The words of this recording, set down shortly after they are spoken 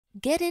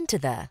Get into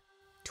the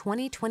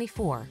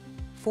 2024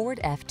 Ford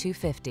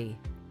F-250.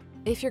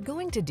 If you're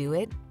going to do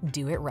it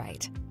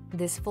right.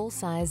 This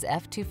full-size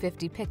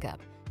F-250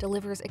 pickup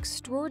delivers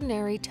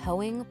extraordinary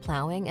towing,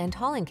 plowing, and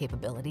hauling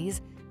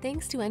capabilities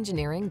thanks to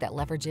engineering that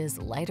leverages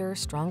lighter,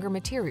 stronger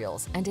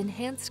materials and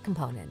enhanced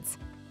components.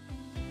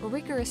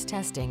 Rigorous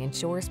testing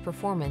ensures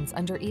performance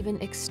under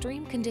even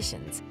extreme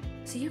conditions,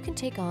 so you can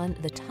take on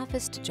the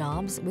toughest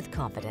jobs with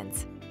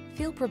confidence.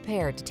 Feel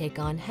prepared to take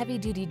on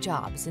heavy-duty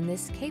jobs in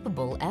this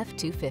capable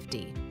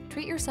F-250.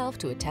 Treat yourself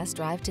to a test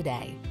drive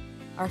today.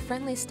 Our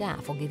friendly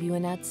staff will give you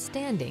an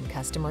outstanding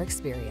customer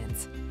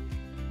experience.